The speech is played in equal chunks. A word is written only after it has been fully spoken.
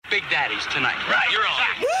daddies tonight. Right, you're on.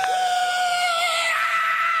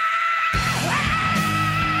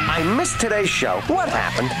 I missed today's show. What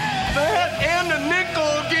happened? That and a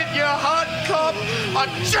nickel get you a hot cup of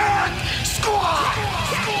Jack Squad.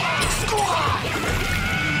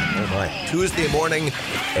 Oh my. Tuesday morning,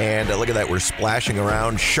 and look at that, we're splashing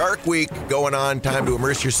around. Shark Week going on. Time to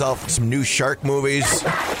immerse yourself in some new shark movies.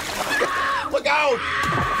 Look out!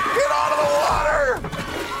 Get out of the water!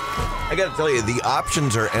 I gotta tell you, the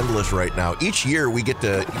options are endless right now. Each year we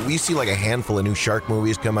see like a handful of new shark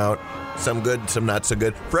movies come out. Some good, some not so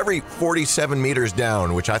good. For every 47 meters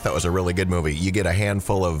down, which I thought was a really good movie, you get a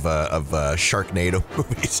handful of Sharknado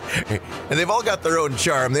movies. And they've all got their own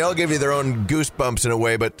charm. They all give you their own goosebumps in a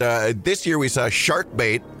way. But this year we saw Shark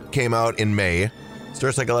Bait came out in May.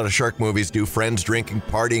 Starts like a lot of shark movies do. Friends drinking,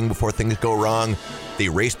 partying before things go wrong. They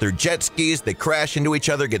race their jet skis. They crash into each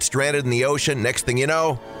other, get stranded in the ocean. Next thing you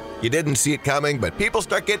know, you didn't see it coming, but people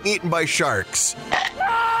start getting eaten by sharks.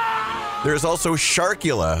 There's also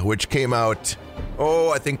Sharkula, which came out,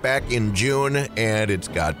 I think back in June, and it's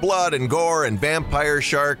got blood and gore and vampire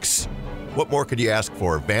sharks. What more could you ask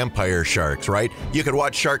for? Vampire sharks, right? You can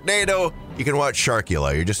watch Sharknado, you can watch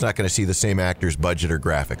Sharkula. You're just not going to see the same actors, budget, or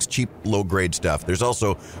graphics. Cheap, low-grade stuff. There's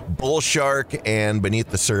also Bull Shark and Beneath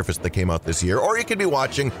the Surface that came out this year. Or you could be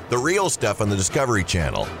watching the real stuff on the Discovery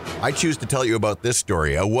Channel. I choose to tell you about this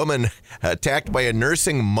story. A woman attacked by a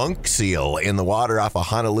nursing monk seal in the water off of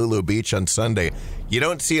Honolulu Beach on Sunday. You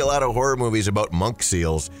don't see a lot of horror movies about monk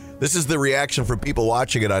seals. This is the reaction from people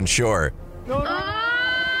watching it on shore.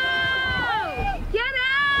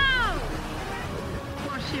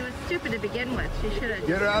 To begin with, she should have.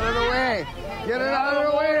 Get her out of the way. Get her out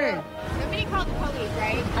of the way. Somebody called the police,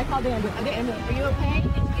 right? I called the ambulance. Are you okay?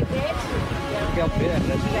 Did you get bit? Yeah. Got bit.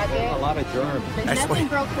 That's a lot of germs. Nothing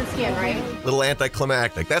broke her skin, right? Little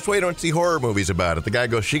anticlimactic. That's why you don't see horror movies about it. The guy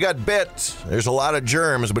goes, she got bit. There's a lot of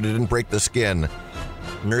germs, but it didn't break the skin.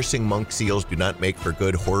 Nursing monk seals do not make for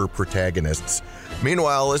good horror protagonists.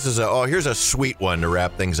 Meanwhile, this is here's a sweet one to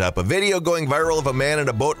wrap things up. A video going viral of a man in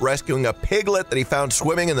a boat rescuing a piglet that he found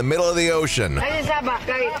swimming in the middle of the ocean.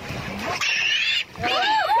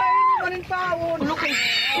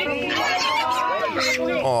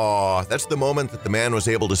 Aw, that's the moment that the man was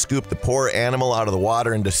able to scoop the poor animal out of the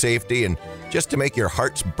water into safety. And just to make your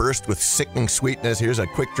hearts burst with sickening sweetness, here's a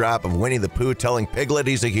quick drop of Winnie the Pooh telling Piglet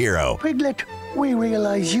he's a hero. Piglet, we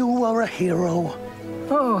realize you are a hero.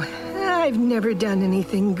 Oh, I've never done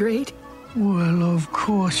anything great. Well, of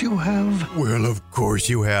course you have. Well, of course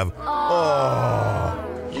you have.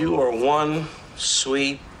 Oh. You are one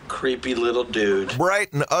sweet, creepy little dude.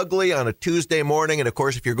 Bright and ugly on a Tuesday morning. And of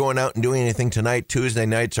course, if you're going out and doing anything tonight, Tuesday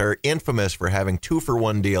nights are infamous for having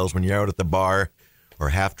 2-for-1 deals when you're out at the bar or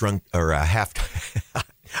half drunk or half.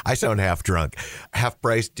 I sound half drunk. Half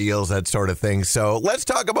price deals, that sort of thing. So let's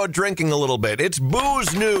talk about drinking a little bit. It's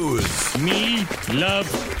booze news. Me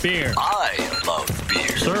love beer. I love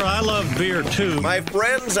beer. Sir, I love beer too. My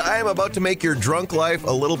friends, I am about to make your drunk life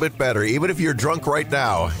a little bit better, even if you're drunk right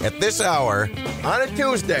now. At this hour, on a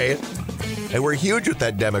Tuesday, and we're huge with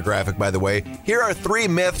that demographic, by the way, here are 3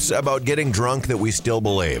 myths about getting drunk that we still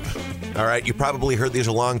believe. All right, you probably heard these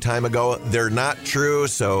a long time ago. They're not true,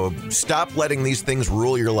 so stop letting these things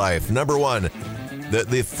rule your life. Number 1,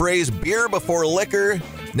 the phrase beer before liquor,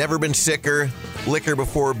 never been sicker. Liquor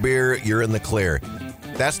before beer, you're in the clear.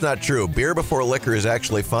 That's not true. Beer before liquor is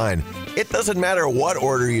actually fine. It doesn't matter what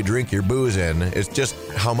order you drink your booze in. It's just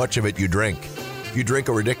how much of it you drink. If you drink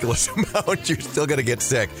a ridiculous amount, you're still going to get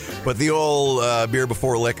sick. But the old beer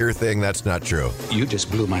before liquor thing, that's not true. You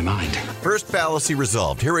just blew my mind. First fallacy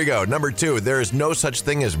resolved. Here we go. Number 2, there is no such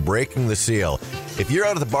thing as breaking the seal. If you're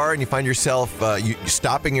out at the bar and you find yourself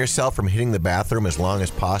stopping yourself from hitting the bathroom as long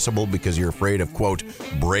as possible because you're afraid of, quote,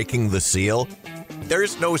 breaking the seal,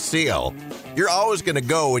 there's no seal. You're always going to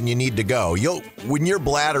go when you need to go. When your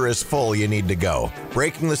bladder is full, you need to go.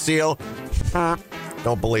 Breaking the seal?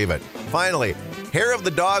 Don't believe it. Finally, hair of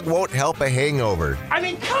the dog won't help a hangover. I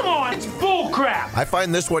mean, come on, it's bullcrap. I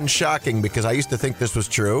find this one shocking because I used to think this was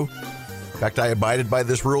true. In fact, I abided by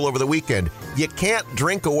this rule over the weekend. You can't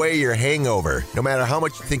drink away your hangover, no matter how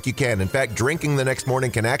much you think you can. In fact, drinking the next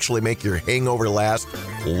morning can actually make your hangover last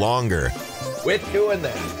longer. Quit doing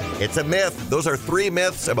that. It's a myth. Those are 3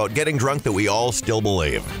 myths about getting drunk that we all still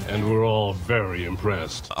believe. And we're all very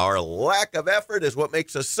impressed. Our lack of effort is what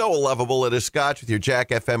makes us so lovable. It is Scotch with your Jack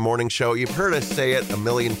FM morning show. You've heard us say it a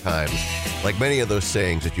million times. like many of those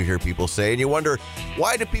sayings that you hear people say, and you wonder,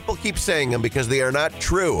 why do people keep saying them? Because they are not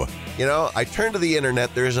true. You know, I turn to the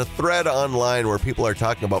internet, there's a thread online where people are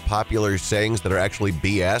talking about popular sayings that are actually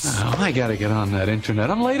BS. Oh, I gotta get on that internet.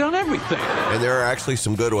 I'm late on everything. And there are actually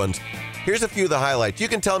some good ones. Here's a few of the highlights. You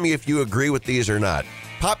can tell me if you agree with these or not.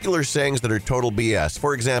 Popular sayings that are total BS.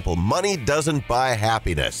 For example, money doesn't buy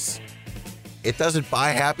happiness. It doesn't buy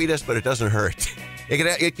happiness, but it doesn't hurt.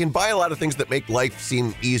 It can buy a lot of things that make life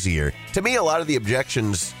seem easier. To me, a lot of the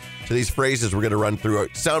objections to these phrases we're going to run through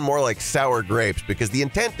sound more like sour grapes because the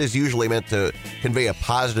intent is usually meant to convey a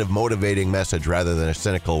positive, motivating message rather than a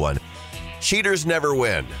cynical one. Cheaters never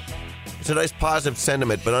win. It's a nice positive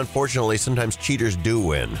sentiment, but unfortunately, sometimes cheaters do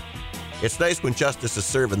win. It's nice when justice is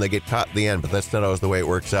served and they get caught in the end, but that's not always the way it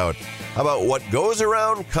works out. How about what goes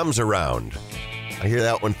around comes around? I hear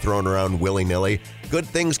that one thrown around willy-nilly. Good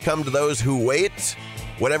things come to those who wait.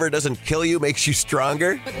 Whatever doesn't kill you makes you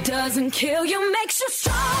stronger. What doesn't kill you makes you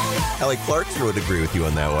stronger. Kelly Clarkson would agree with you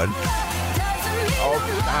on that one. Oh,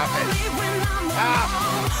 stop it. Stop.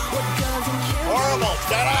 Horrible.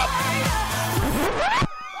 Shut up.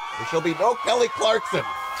 There shall be no Kelly Clarkson.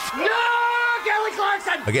 No, Kelly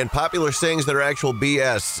Clarkson. Again, popular sayings that are actual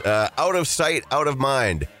BS. Out of sight, out of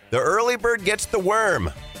mind. The early bird gets the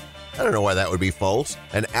worm. I don't know why that would be false.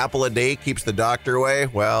 An apple a day keeps the doctor away.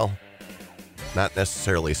 Well, not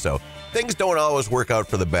necessarily so. Things don't always work out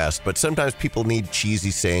for the best, but sometimes people need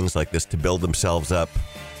cheesy sayings like this to build themselves up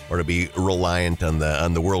or to be reliant on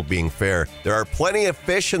the world being fair. There are plenty of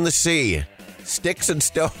fish in the sea. Sticks and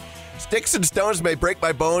stones may break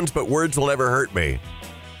my bones, but words will never hurt me.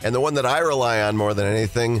 And the one that I rely on more than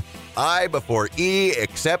anything, I before E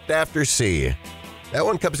except after C. That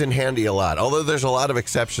one comes in handy a lot, although there's a lot of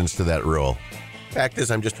exceptions to that rule. Fact is,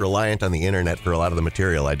 I'm just reliant on the internet for a lot of the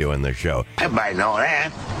material I do in this show. Everybody know that.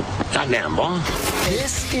 Goddamn, boy.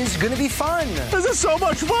 This is gonna be fun. This is so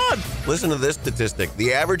much fun. Listen to this statistic.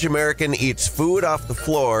 The average American eats food off the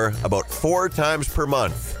floor about 4 times per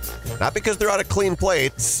month. Not because they're out of clean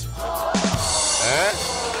plates. Oh,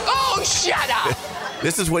 shut up!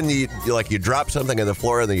 This is when you drop something on the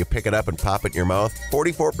floor and then you pick it up and pop it in your mouth.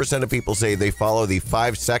 44% of people say they follow the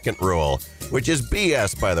 5-second rule, which is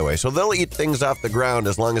BS, by the way. So they'll eat things off the ground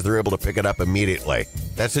as long as they're able to pick it up immediately.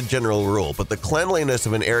 That's a general rule, but the cleanliness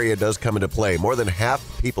of an area does come into play. More than half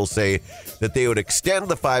people say that they would extend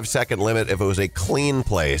the 5-second limit if it was a clean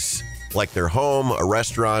place, like their home, a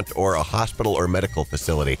restaurant, or a hospital or medical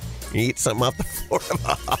facility. You eat something off the floor of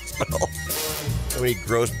a hospital. How many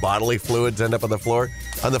gross bodily fluids end up on the floor?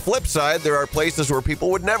 On the flip side, there are places where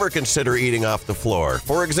people would never consider eating off the floor.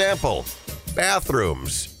 For example,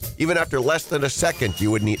 bathrooms. Even after less than a second,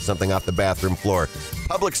 you wouldn't eat something off the bathroom floor.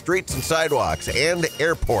 Public streets and sidewalks, and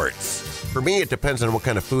airports. For me, it depends on what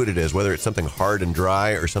kind of food it is, whether it's something hard and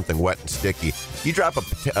dry or something wet and sticky. You drop a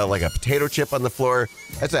potato chip on the floor,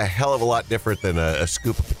 that's a hell of a lot different than a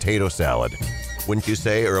scoop of potato salad. Wouldn't you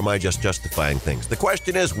say, or am I just justifying things? The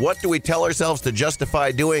question is, what do we tell ourselves to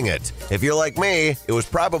justify doing it? If you're like me, it was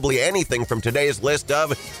probably anything from today's list of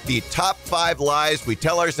the top 5 lies we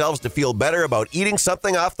tell ourselves to feel better about eating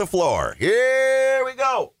something off the floor. Here we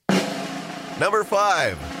go. Number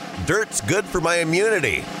 5, dirt's good for my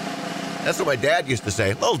immunity. That's what my dad used to say.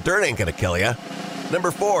 A little dirt ain't gonna kill ya. Number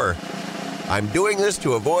 4, I'm doing this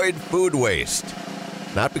to avoid food waste.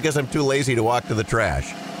 Not because I'm too lazy to walk to the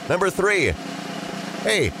trash. Number 3,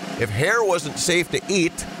 hey, if hair wasn't safe to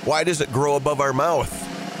eat, why does it grow above our mouth?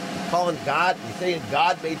 You're calling God? You saying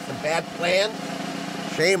God made some bad plans?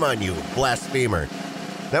 Shame on you, blasphemer.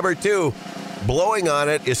 Number 2, blowing on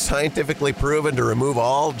it is scientifically proven to remove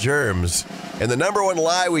all germs. And the number 1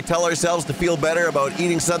 lie we tell ourselves to feel better about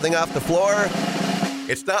eating something off the floor,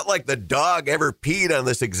 it's not like the dog ever peed on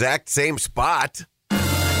this exact same spot.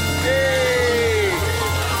 Hey!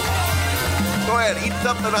 Go ahead, eat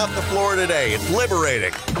something off the floor today. It's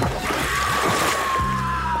liberating.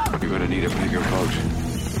 You're going to need a bigger boat.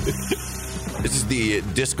 This is the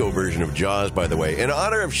disco version of Jaws, by the way. In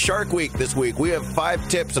honor of Shark Week this week, we have 5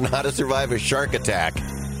 tips on how to survive a shark attack.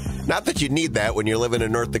 Not that you need that when you're living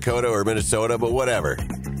in North Dakota or Minnesota, but whatever.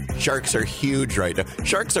 Sharks are huge right now.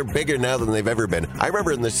 Sharks are bigger now than they've ever been. I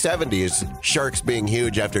remember in the 70s, sharks being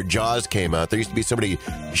huge after Jaws came out. There used to be so many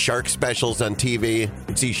shark specials on TV.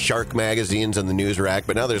 You'd see shark magazines on the news rack,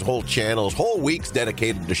 but now there's whole channels, whole weeks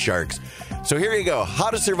dedicated to sharks. So here you go.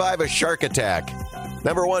 How to survive a shark attack.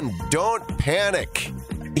 Number 1, don't panic.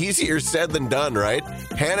 Easier said than done, right?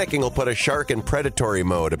 Panicking will put a shark in predatory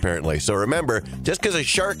mode, apparently. So remember, just because a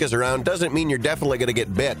shark is around doesn't mean you're definitely going to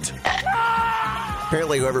get bit.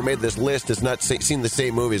 Apparently, whoever made this list has not seen the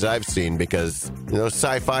same movies I've seen because,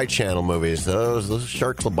 Sci-Fi Channel movies, those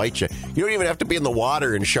sharks will bite you. You don't even have to be in the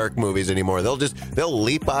water in shark movies anymore. They'll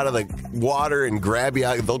leap out of the water and grab you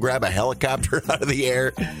out. They'll grab a helicopter out of the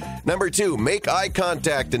air. Number 2, make eye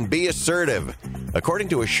contact and be assertive. According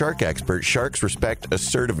to a shark expert, sharks respect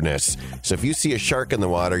assertiveness. So if you see a shark in the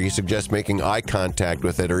water, you suggest making eye contact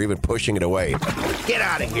with it or even pushing it away. Get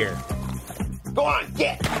out of here. Go on,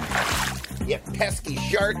 get. You pesky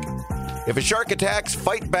shark. If a shark attacks,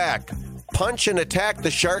 fight back. Punch and attack the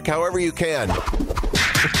shark however you can.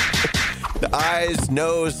 The eyes,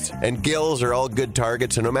 nose, and gills are all good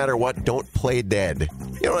targets, so no matter what, don't play dead.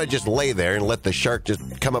 You don't want to just lay there and let the shark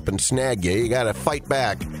just come up and snag you. You got to fight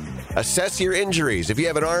back. Assess your injuries. If you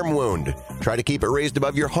have an arm wound, try to keep it raised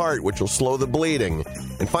above your heart, which will slow the bleeding.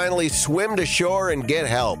 And finally, swim to shore and get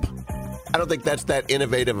help. I don't think that's that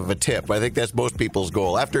innovative of a tip. I think that's most people's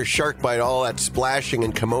goal. After a shark bite, all that splashing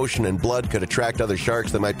and commotion and blood could attract other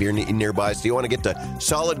sharks that might be nearby. So you want to get to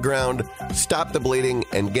solid ground, stop the bleeding,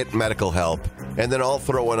 and get medical help. And then I'll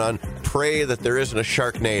throw one on, pray that there isn't a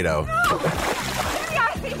Sharknado.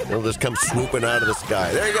 It'll just come swooping out of the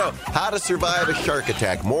sky. There you go. How to survive a shark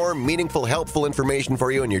attack. More meaningful, helpful information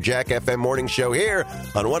for you in your Jack FM morning show here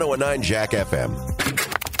on 101.9 Jack FM.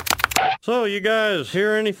 So, you guys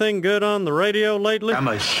hear anything good on the radio lately? I'm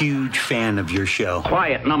a huge fan of your show.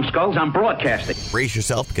 Quiet, numbskulls. I'm broadcasting. Brace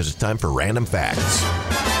yourself because it's time for Random Facts.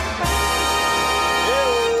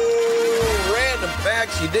 Random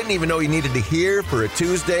Facts you didn't even know you needed to hear for a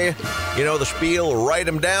Tuesday. You know the spiel, write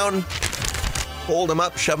them down, hold them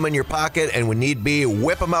up, shove them in your pocket, and when need be,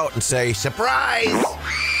 whip them out and say, surprise! Look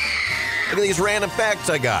at these random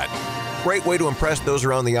facts I got. Great way to impress those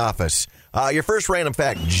around the office. Your first random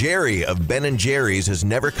fact, Jerry of Ben & Jerry's has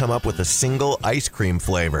never come up with a single ice cream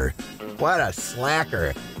flavor. What a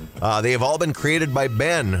slacker. They have all been created by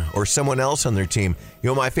Ben or someone else on their team. You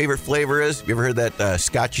know what my favorite flavor is? You ever heard that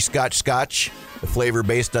Scotchy Scotch? The flavor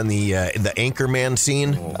based on the Anchorman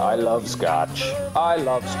scene? I love Scotch. I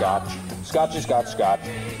love Scotch. Scotchy Scotch.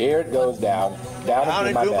 Here it goes down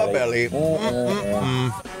into my belly.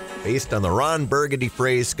 Based on the Ron Burgundy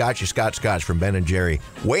phrase, Scotchy Scotch from Ben & Jerry.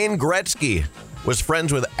 Wayne Gretzky was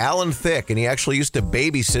friends with Alan Thicke, and he actually used to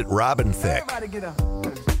babysit Robin Thicke.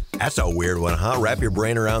 That's a weird one, huh? Wrap your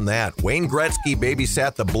brain around that. Wayne Gretzky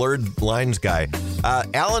babysat the blurred lines guy.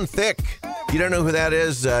 Alan Thicke, you don't know who that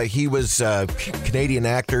is? He was a Canadian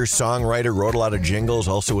actor, songwriter, wrote a lot of jingles,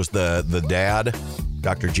 also was the dad.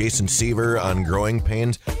 Dr. Jason Seaver on Growing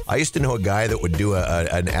Pains. I used to know a guy that would do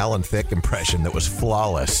an Alan Thicke impression that was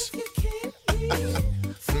flawless.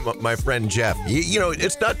 My friend Jeff. You know,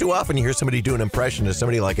 it's not too often you hear somebody do an impression of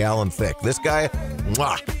somebody like Alan Thicke. This guy,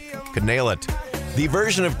 could nail it. The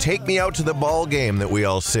version of Take Me Out to the Ball Game that we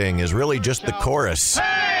all sing is really just the chorus.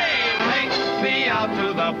 Hey, take me out to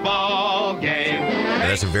the ball game. And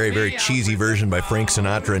that's a very, very cheesy version by Frank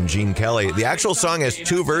Sinatra and Gene Kelly. The actual song has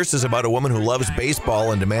 2 verses about a woman who loves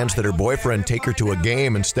baseball and demands that her boyfriend take her to a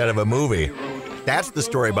game instead of a movie. That's the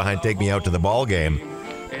story behind Take Me Out to the Ball Game.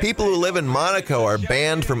 People who live in Monaco are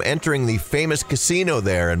banned from entering the famous casino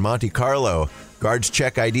there in Monte Carlo. Guards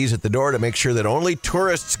check IDs at the door to make sure that only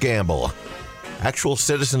tourists gamble. Actual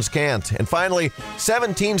citizens can't. And finally,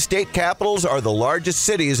 17 state capitals are the largest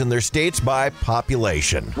cities in their states by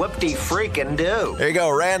population. Whoop-de-freaking-do. There you go,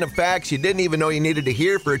 random facts you didn't even know you needed to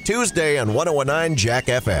hear for a Tuesday on 101.9 Jack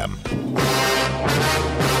FM.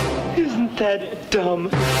 Isn't that dumb?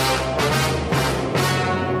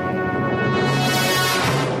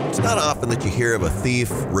 It's not often that you hear of a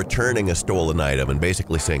thief returning a stolen item and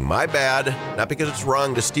basically saying, my bad, not because it's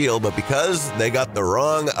wrong to steal, but because they got the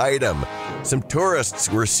wrong item. Some tourists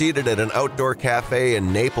were seated at an outdoor cafe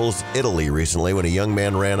in Naples, Italy recently when a young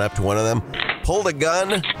man ran up to one of them, pulled a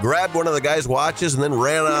gun, grabbed one of the guy's watches, and then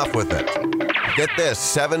ran off with it. Get this,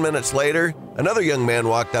 7 minutes later, another young man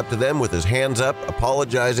walked up to them with his hands up,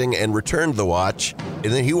 apologizing, and returned the watch, and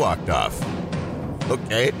then he walked off.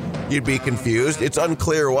 Okay, you'd be confused. It's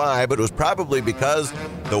unclear why, but it was probably because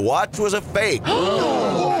the watch was a fake.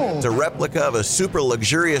 It's a replica of a super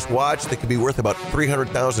luxurious watch that could be worth about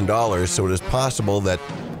 $300,000, so it is possible that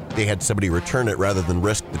they had somebody return it rather than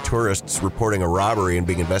risk the tourists reporting a robbery and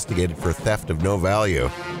being investigated for theft of no value.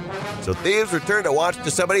 So thieves returned a watch to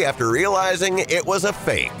somebody after realizing it was a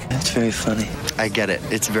fake. That's very funny. I get it.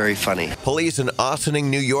 It's very funny. Police in Ossining,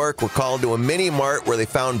 New York were called to a mini-mart where they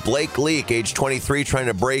found Blake Leak, age 23, trying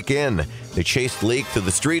to break in. They chased Leak through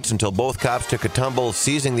the streets until both cops took a tumble.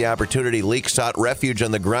 Seizing the opportunity, Leak sought refuge on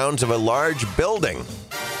the grounds of a large building.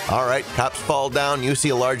 All right, cops fall down. You see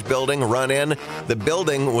a large building, run in. The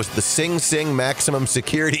building was the Sing Sing maximum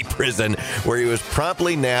security prison where he was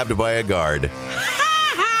promptly nabbed by a guard.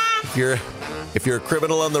 If you're a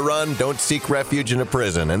criminal on the run, don't seek refuge in a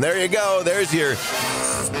prison. And there you go. There's your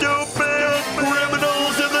stupid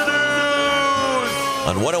criminals in the news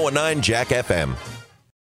on 101.9 Jack FM.